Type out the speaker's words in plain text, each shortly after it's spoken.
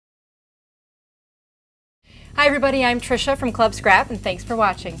Hi everybody, I'm Tricia from Club Scrap and thanks for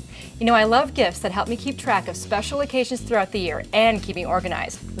watching. You know, I love gifts that help me keep track of special occasions throughout the year and keep me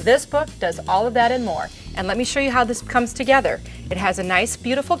organized. This book does all of that and more. And let me show you how this comes together. It has a nice,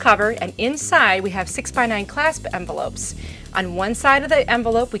 beautiful cover, and inside we have 6x9 clasp envelopes. On one side of the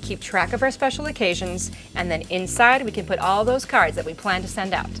envelope we keep track of our special occasions, and then inside we can put all those cards that we plan to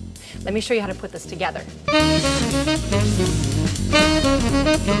send out. Let me show you how to put this together.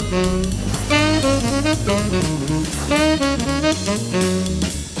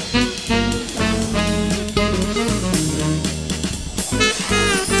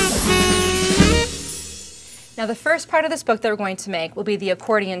 Now the first part of this book that we're going to make will be the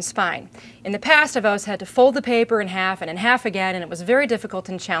accordion spine. In the past I've always had to fold the paper in half and in half again, and it was very difficult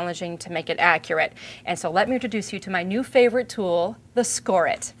and challenging to make it accurate. And so let me introduce you to my new favorite tool, the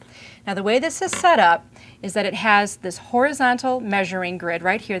Scor-it. Now the way this is set up is that it has this horizontal measuring grid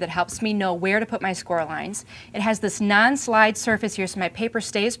right here that helps me know where to put my score lines. It has this non-slide surface here so my paper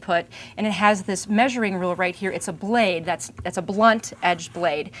stays put, and it has this measuring rule right here. It's a blade, that's a blunt edged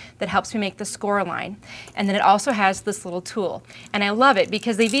blade that helps me make the score line. And then it also has this little tool. And I love it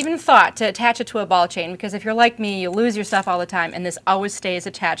because they've even thought to attach it to a ball chain, because if you're like me, you lose your stuff all the time, and this always stays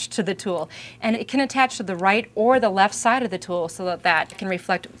attached to the tool. And it can attach to the right or the left side of the tool so that that can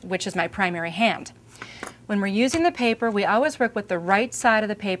reflect which is my primary hand. When we're using the paper, we always work with the right side of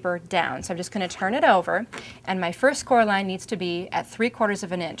the paper down. So I'm just going to turn it over, and my first score line needs to be at 3/4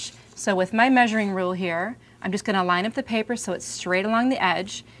 of an inch. So with my measuring rule here, I'm just going to line up the paper so it's straight along the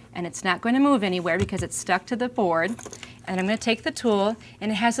edge, and it's not going to move anywhere because it's stuck to the board. And I'm going to take the tool,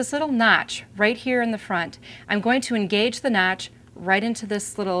 and it has this little notch right here in the front. I'm going to engage the notch right into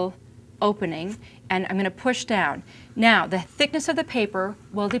this little opening, and I'm going to push down. Now, the thickness of the paper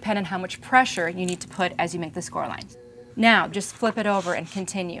will depend on how much pressure you need to put as you make the score lines. Now, just flip it over and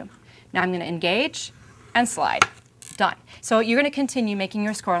continue. Now I'm going to engage and slide. Done. So you're going to continue making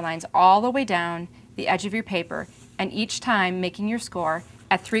your score lines all the way down the edge of your paper, and each time making your score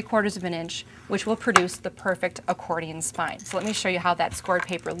at 3/4 of an inch, which will produce the perfect accordion spine. So let me show you how that scored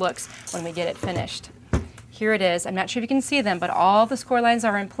paper looks when we get it finished. Here it is. I'm not sure if you can see them, but all the score lines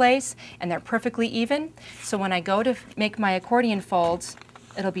are in place and they're perfectly even. So when I go to make my accordion folds,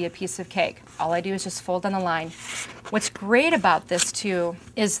 it'll be a piece of cake. All I do is just fold on the line. What's great about this too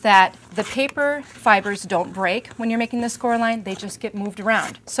is that the paper fibers don't break when you're making the score line, they just get moved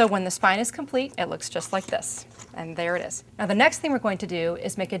around. So when the spine is complete, it looks just like this. And there it is. Now the next thing we're going to do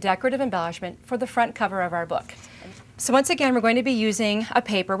is make a decorative embellishment for the front cover of our book. So once again, we're going to be using a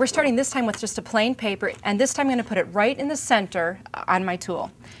paper. We're starting this time with just a plain paper, and this time I'm going to put it right in the center on my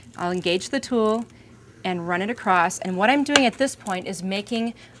tool. I'll engage the tool and run it across, and what I'm doing at this point is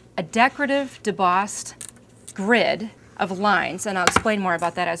making a decorative debossed grid of lines, and I'll explain more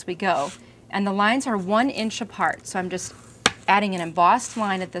about that as we go. And the lines are 1 inch apart, so I'm just adding an embossed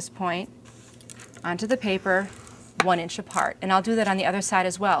line at this point onto the paper, 1 inch apart, and I'll do that on the other side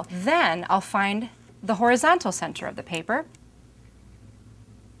as well. Then I'll find the horizontal center of the paper,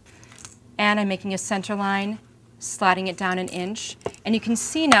 and I'm making a center line, sliding it down 1 inch, and you can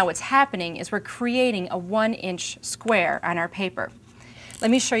see now what's happening is we're creating a 1 inch square on our paper.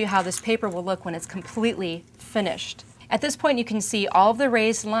 Let me show you how this paper will look when it's completely finished. At this point you can see all of the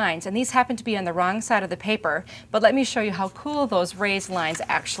raised lines, and these happen to be on the wrong side of the paper, but let me show you how cool those raised lines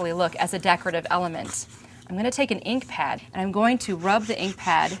actually look as a decorative element. I'm going to take an ink pad, and I'm going to rub the ink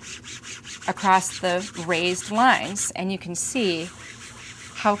pad across the raised lines, and you can see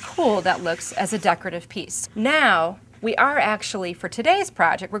how cool that looks as a decorative piece. Now, we are actually, for today's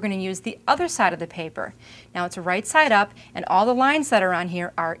project, we're going to use the other side of the paper. Now it's right side up, and all the lines that are on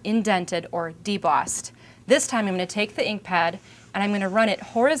here are indented or debossed. This time I'm going to take the ink pad, and I'm going to run it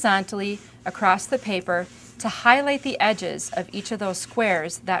horizontally across the paper to highlight the edges of each of those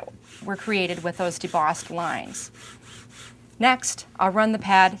squares that were created with those debossed lines. Next, I'll run the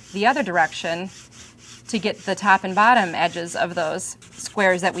pad the other direction to get the top and bottom edges of those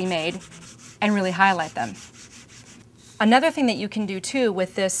squares that we made and really highlight them. Another thing that you can do too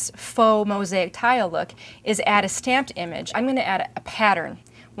with this faux mosaic tile look is add a stamped image. I'm going to add a pattern.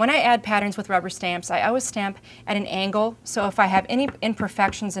 When I add patterns with rubber stamps, I always stamp at an angle, so if I have any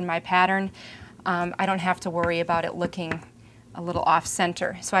imperfections in my pattern, I don't have to worry about it looking a little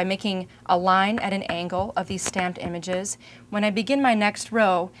off-center. So I'm making a line at an angle of these stamped images. When I begin my next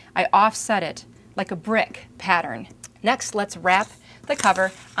row, I offset it like a brick pattern. Next, let's wrap the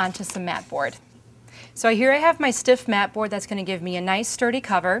cover onto some mat board. So here I have my stiff mat board that's going to give me a nice sturdy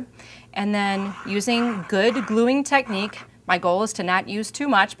cover, and then using good gluing technique, my goal is to not use too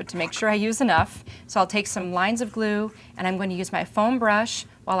much, but to make sure I use enough. So I'll take some lines of glue, and I'm going to use my foam brush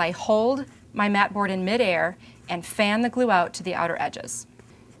while I hold my mat board in midair and fan the glue out to the outer edges.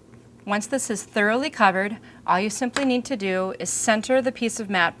 Once this is thoroughly covered, all you simply need to do is center the piece of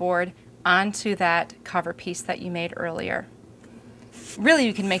mat board onto that cover piece that you made earlier. Really,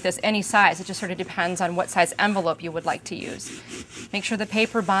 you can make this any size. It just sort of depends on what size envelope you would like to use. Make sure the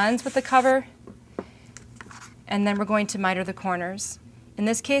paper bonds with the cover, and then we're going to miter the corners. In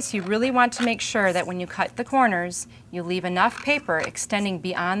this case, you really want to make sure that when you cut the corners, you leave enough paper extending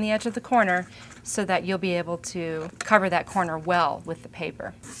beyond the edge of the corner so that you'll be able to cover that corner well with the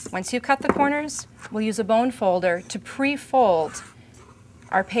paper. Once you cut the corners, we'll use a bone folder to pre-fold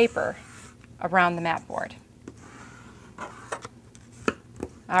our paper around the mat board.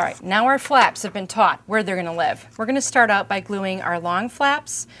 All right, now our flaps have been taught where they're going to live. We're going to start out by gluing our long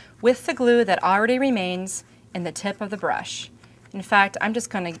flaps with the glue that already remains in the tip of the brush. In fact, I'm just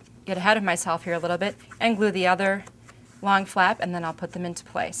going to get ahead of myself here a little bit and glue the other long flap, and then I'll put them into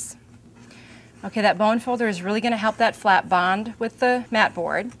place. Okay, that bone folder is really going to help that flap bond with the mat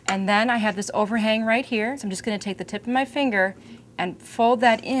board. And then I have this overhang right here, so I'm just going to take the tip of my finger and fold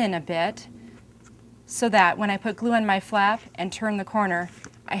that in a bit so that when I put glue on my flap and turn the corner,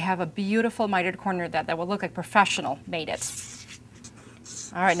 I have a beautiful mitered corner that will look like professional made it.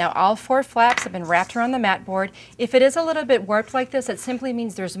 All right, now all 4 flaps have been wrapped around the mat board. If it is a little bit warped like this, it simply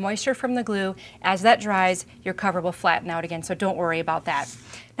means there's moisture from the glue. As that dries, your cover will flatten out again, so don't worry about that.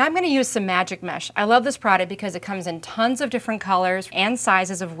 Now I'm going to use some magic mesh. I love this product because it comes in tons of different colors and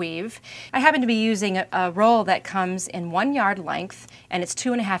sizes of weave. I happen to be using a roll that comes in 1 yard length, and it's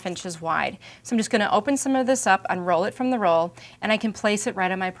 2.5 inches wide. So I'm just going to open some of this up, unroll it from the roll, and I can place it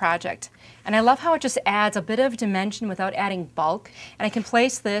right on my project. And I love how it just adds a bit of dimension without adding bulk. And I can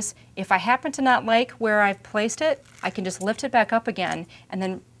place this, if I happen to not like where I've placed it, I can just lift it back up again and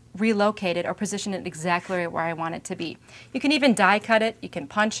then relocate it or position it exactly where I want it to be. You can even die cut it, you can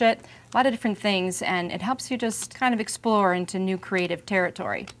punch it, a lot of different things, and it helps you just kind of explore into new creative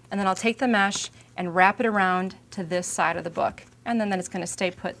territory. And then I'll take the mesh and wrap it around to this side of the book. And then it's going to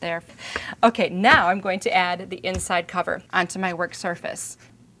stay put there. Okay, now I'm going to add the inside cover onto my work surface.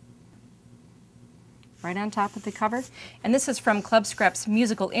 Right on top of the cover. And this is from Club Scrap's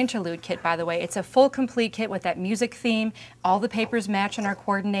musical interlude kit, by the way. It's a full complete kit with that music theme. All the papers match and are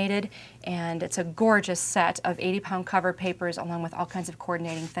coordinated, and it's a gorgeous set of 80-pound cover papers along with all kinds of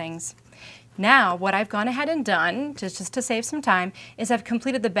coordinating things. Now, what I've gone ahead and done, just to save some time, is I've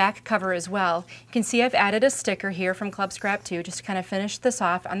completed the back cover as well. You can see I've added a sticker here from Club Scrap too, just to kind of finish this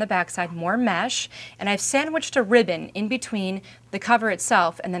off on the back side, more mesh, and I've sandwiched a ribbon in between the cover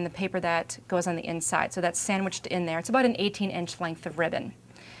itself and then the paper that goes on the inside. So that's sandwiched in there. It's about an 18-inch length of ribbon.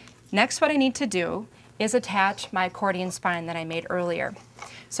 Next, what I need to do is attach my accordion spine that I made earlier.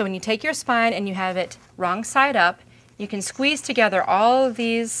 So when you take your spine and you have it wrong side up, you can squeeze together all of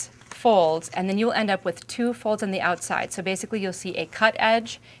these folds, and then you'll end up with 2 folds on the outside. So basically you'll see a cut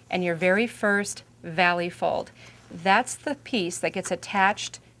edge and your very first valley fold. That's the piece that gets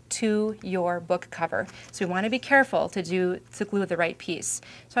attached to your book cover. So we want to be careful to glue the right piece.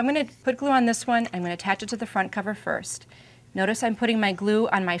 So I'm going to put glue on this one. I'm going to attach it to the front cover first. Notice I'm putting my glue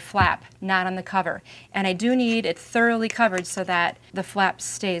on my flap, not on the cover. And I do need it thoroughly covered so that the flap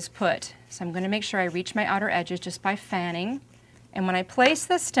stays put. So I'm going to make sure I reach my outer edges just by fanning. And when I place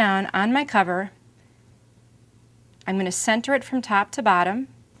this down on my cover, I'm going to center it from top to bottom,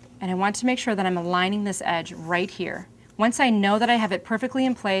 and I want to make sure that I'm aligning this edge right here. Once I know that I have it perfectly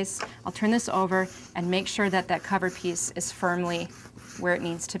in place, I'll turn this over and make sure that that cover piece is firmly where it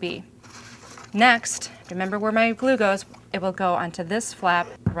needs to be. Next, remember where my glue goes, it will go onto this flap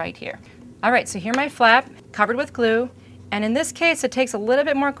right here. All right, so here's my flap covered with glue, and in this case it takes a little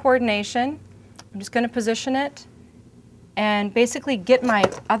bit more coordination. I'm just going to position it and basically get my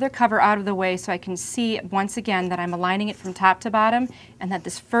other cover out of the way so I can see once again that I'm aligning it from top to bottom and that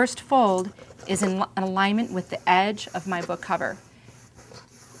this first fold is in alignment with the edge of my book cover.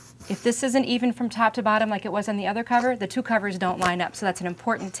 If this isn't even from top to bottom like it was on the other cover, the 2 covers don't line up, so that's an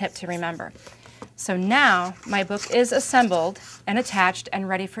important tip to remember. So now my book is assembled and attached and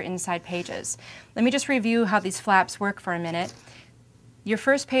ready for inside pages. Let me just review how these flaps work for a minute. Your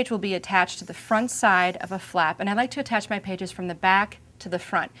first page will be attached to the front side of a flap, and I like to attach my pages from the back to the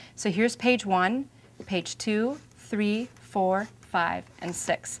front. So here's page 1, page 2, 3, 4, 5, and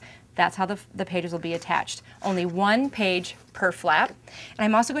 6. That's how the pages will be attached. Only 1 page per flap. And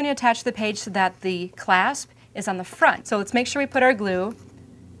I'm also going to attach the page so that the clasp is on the front. So let's make sure we put our glue.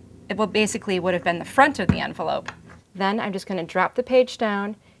 It will basically would have been the front of the envelope. Then I'm just going to drop the page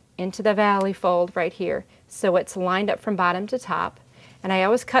down into the valley fold right here so it's lined up from bottom to top. And I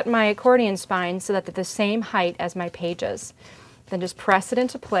always cut my accordion spine so that they're the same height as my pages. Then just press it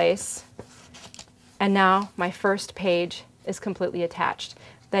into place And now my first page is completely attached.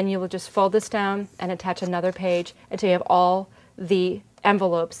 Then you will just fold this down and attach another page until you have all the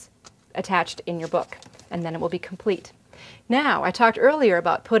envelopes attached in your book, and then it will be complete. Now, I talked earlier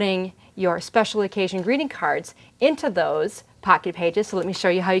about putting your special occasion greeting cards into those pocket pages, so let me show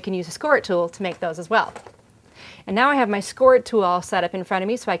you how you can use a Scor-it tool to make those as well. And now I have my Scor-it tool all set up in front of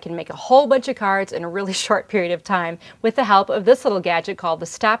me so I can make a whole bunch of cards in a really short period of time with the help of this little gadget called the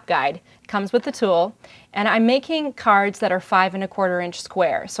Stop Guide. It comes with the tool, and I'm making cards that are 5 1/4 inch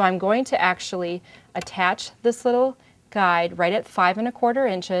square. So I'm going to actually attach this little guide right at 5 1/4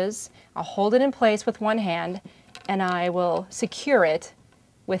 inches. I'll hold it in place with one hand, and I will secure it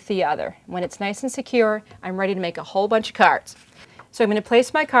with the other. When it's nice and secure, I'm ready to make a whole bunch of cards. So I'm going to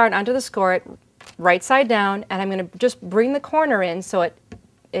place my card onto the Scor-it right side down, and I'm going to just bring the corner in so it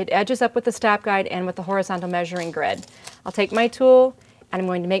edges up with the Stop Guide and with the horizontal measuring grid. I'll take my tool and I'm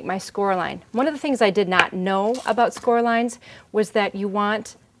going to make my score line. One of the things I did not know about score lines was that you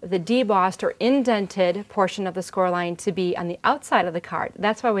want the debossed or indented portion of the score line to be on the outside of the card.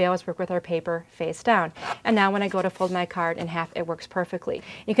 That's why we always work with our paper face down. And now when I go to fold my card in half, it works perfectly.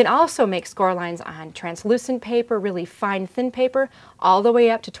 You can also make score lines on translucent paper, really fine thin paper, all the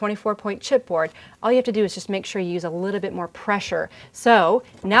way up to 24-point chipboard. All you have to do is just make sure you use a little bit more pressure. So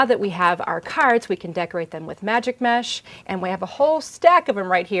now that we have our cards, we can decorate them with magic mesh, and we have a whole stack of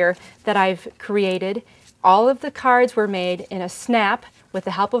them right here that I've created. All of the cards were made in a snap with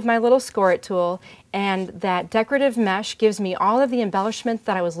the help of my little Scor-it tool, and that decorative mesh gives me all of the embellishment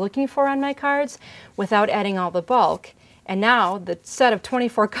that I was looking for on my cards without adding all the bulk. And now the set of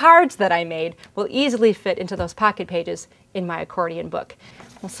 24 cards that I made will easily fit into those pocket pages in my accordion book.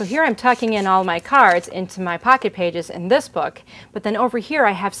 Well, so here I'm tucking in all my cards into my pocket pages in this book, but then over here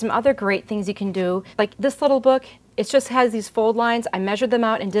I have some other great things you can do. Like this little book, it just has these fold lines. I measured them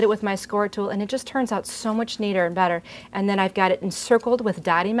out and did it with my Scor-it tool, and it just turns out so much neater and better. And then I've got it encircled with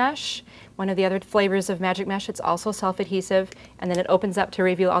dotty mesh, one of the other flavors of magic mesh. It's also self-adhesive, and then it opens up to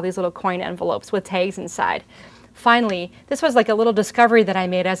reveal all these little coin envelopes with tags inside. Finally, this was like a little discovery that I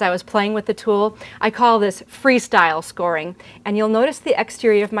made as I was playing with the tool. I call this freestyle scoring, and you'll notice the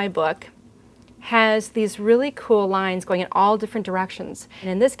exterior of my book has these really cool lines going in all different directions.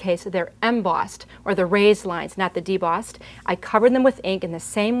 And in this case, they're embossed, or the raised lines, not the debossed. I covered them with ink in the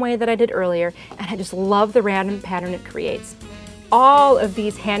same way that I did earlier, and I just love the random pattern it creates. All of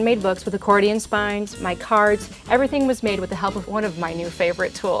these handmade books with accordion spines, my cards, everything was made with the help of one of my new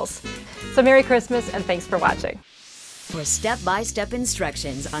favorite tools. So Merry Christmas, and thanks for watching. For step-by-step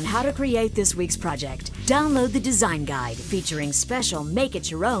instructions on how to create this week's project, download the design guide featuring special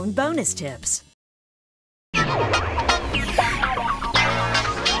make-it-your-own bonus tips.